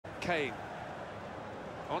Kane.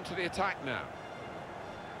 Onto the attack now.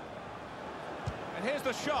 And here's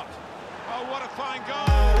the shot. Oh, what a fine goal!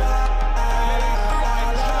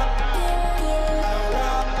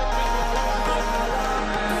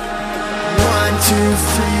 1, 2,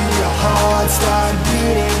 3, your heart start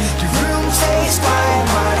beating. The room stays quiet,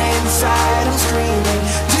 but inside I'm screaming.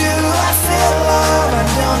 Do I feel love? I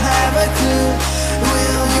don't have a clue.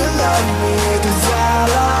 Will you love me? 'Cause I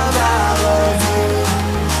love you.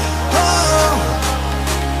 Oh,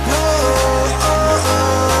 oh, oh,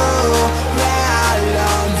 oh, yeah, I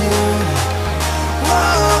love you. Oh,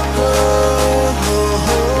 oh, oh,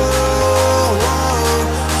 oh, oh,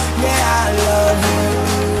 yeah, I love you.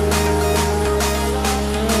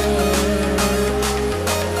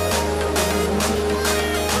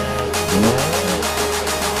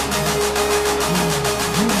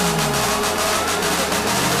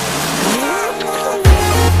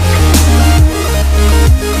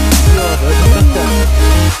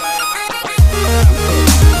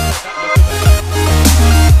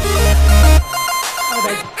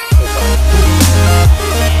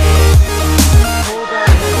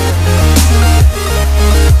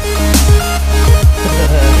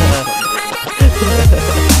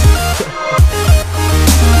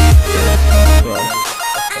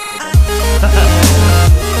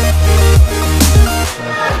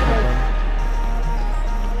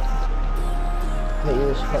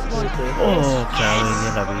 Oh, Kane,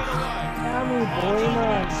 you love it.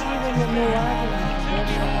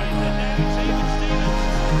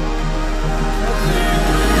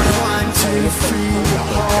 One, two, three, your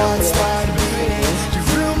heart start beating. The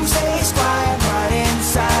room stays quiet, but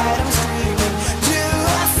inside I'm screaming. Do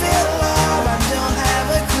I feel love? I don't have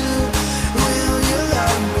a clue. Will you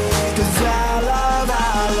love me? 'Cause I love you.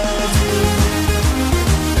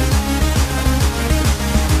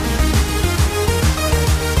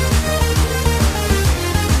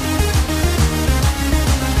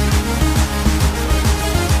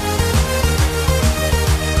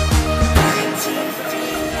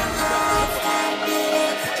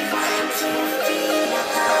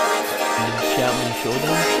 Shout me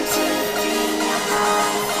shoulder.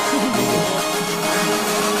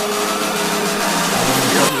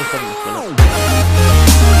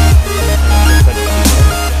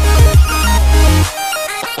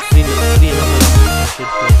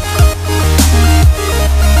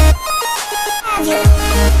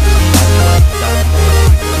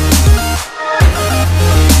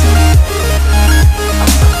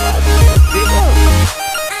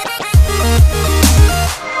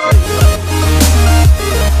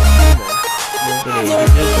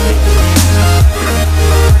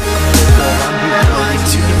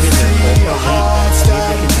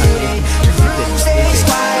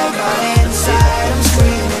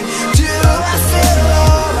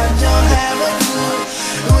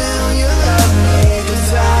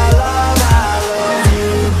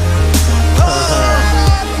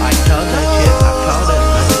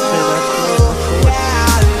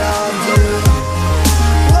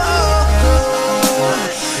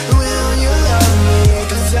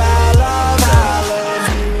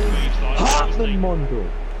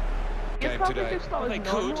 Today. Well, they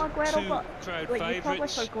could. Two crowd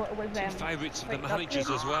favourites, two favourites of the managers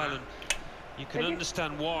as well, and you can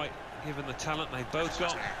understand why, given the talent they both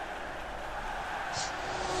got.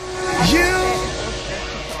 You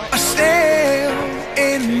are still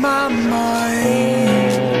in my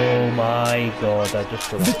mind. Oh my god, I just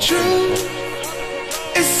The truth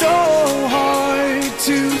is so hard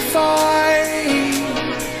to find.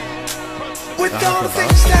 With all the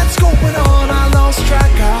things that's going on, I lost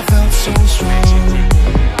track, I felt so strong.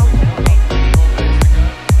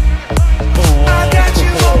 I got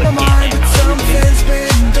you on my mind, but something's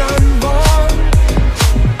been done wrong.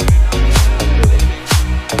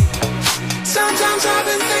 Sometimes I've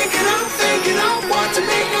been thinking of what to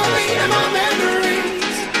make of me and my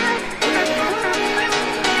memories.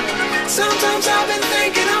 Sometimes I've been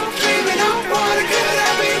thinking of dreaming of what it could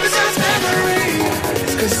have been besides memories.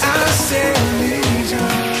 'Cause I still need you.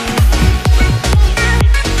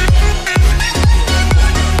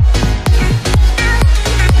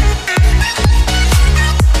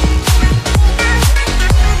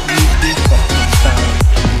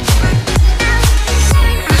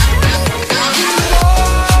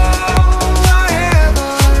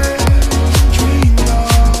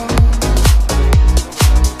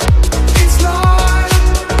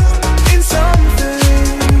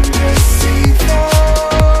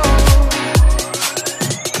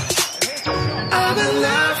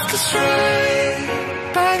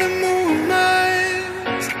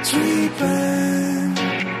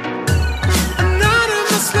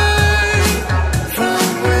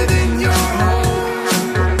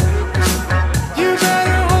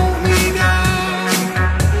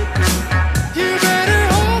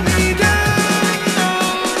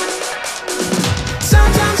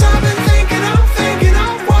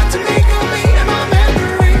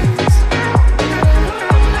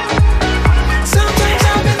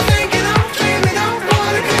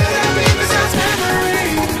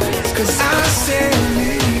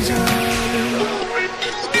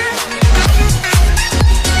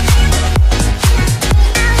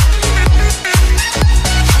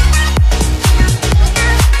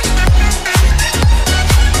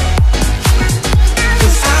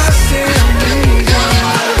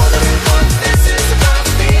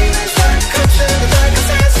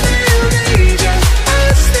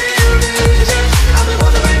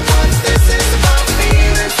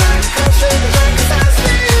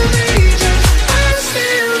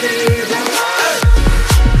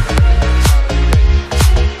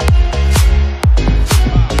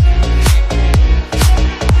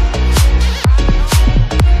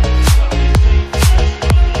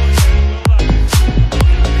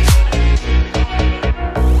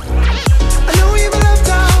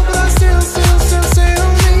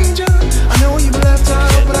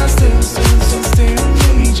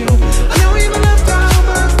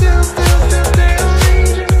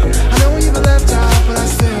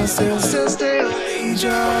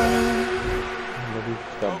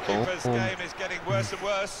 Goalkeeper's game is getting worse and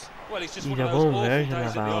worse. Well, he's just Il one a of those bon awful version days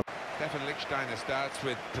at the about. Stefan Lichtsteiner starts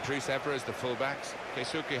with Patrice Evra as the fullbacks.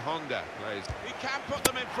 Keisuke Honda plays. He can put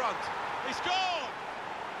them in front. He scored!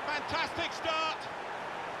 Fantastic start.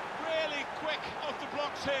 Really quick off the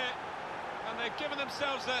blocks here. And they've given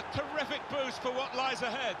themselves a terrific boost for what lies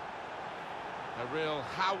ahead. A real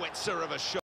howitzer of a shot.